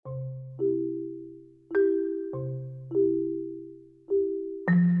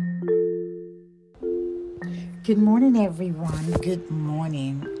Good morning, everyone. Good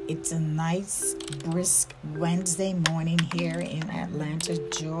morning. It's a nice, brisk Wednesday morning here in Atlanta,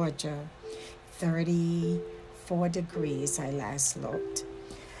 Georgia. 34 degrees, I last looked.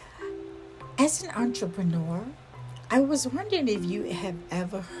 As an entrepreneur, I was wondering if you have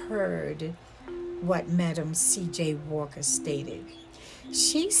ever heard what Madam C.J. Walker stated.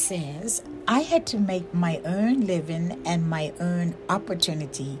 She says, I had to make my own living and my own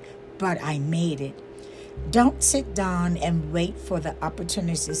opportunity, but I made it. Don't sit down and wait for the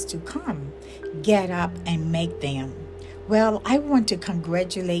opportunities to come. Get up and make them. Well, I want to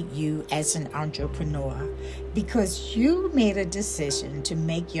congratulate you as an entrepreneur because you made a decision to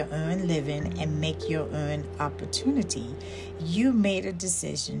make your own living and make your own opportunity. You made a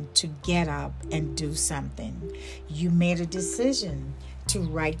decision to get up and do something. You made a decision to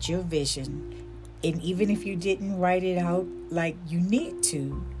write your vision. And even if you didn't write it out like you need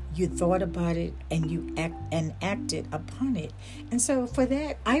to, you thought about it and you acted upon it. And so for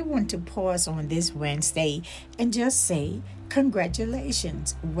that, I want to pause on this Wednesday and just say,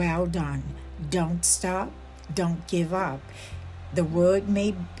 congratulations, well done. Don't stop, don't give up. The word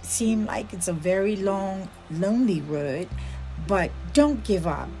may seem like it's a very long, lonely word, but don't give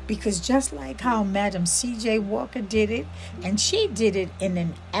up, because just like how Madam C.J. Walker did it, and she did it in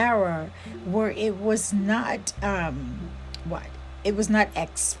an era where it was not, it was not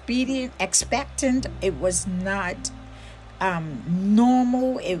expectant. It was not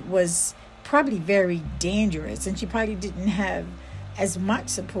normal. It was probably very dangerous. And she probably didn't have as much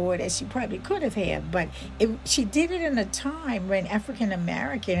support as she probably could have had. But she did it in a time when African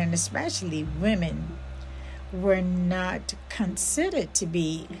American and especially women were not considered to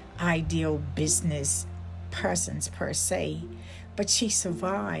be ideal business persons per se. But she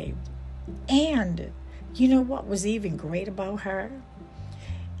survived. And you know what was even great about her?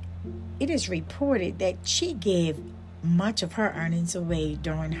 It is reported that she gave much of her earnings away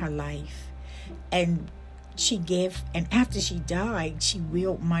during her life. And after she died, she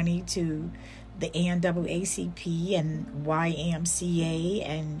willed money to the NAACP and YMCA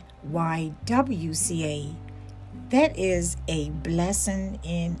and YWCA. That is a blessing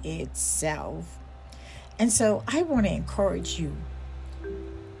in itself. And so I want to encourage you.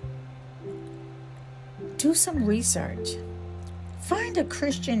 Do some research. Find a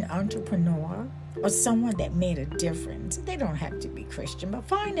Christian entrepreneur or someone that made a difference. They don't have to be Christian, but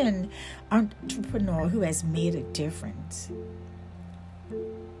find an entrepreneur who has made a difference.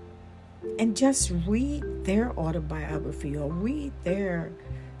 And just read their autobiography or read their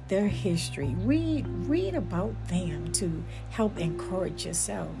history. Read about them to help encourage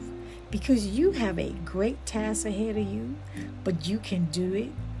yourself. Because you have a great task ahead of you, but you can do it.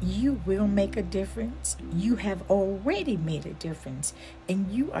 You will make a difference. You have already made a difference,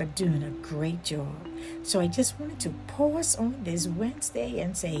 and you are doing a great job. So I just wanted to pause on this Wednesday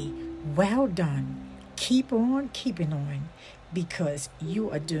and say, well done. Keep on keeping on, because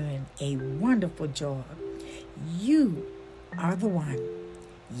you are doing a wonderful job. You are the one.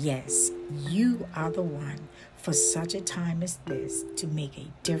 Yes, you are the one for such a time as this to make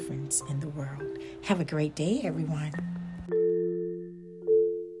a difference in the world. Have a great day, everyone.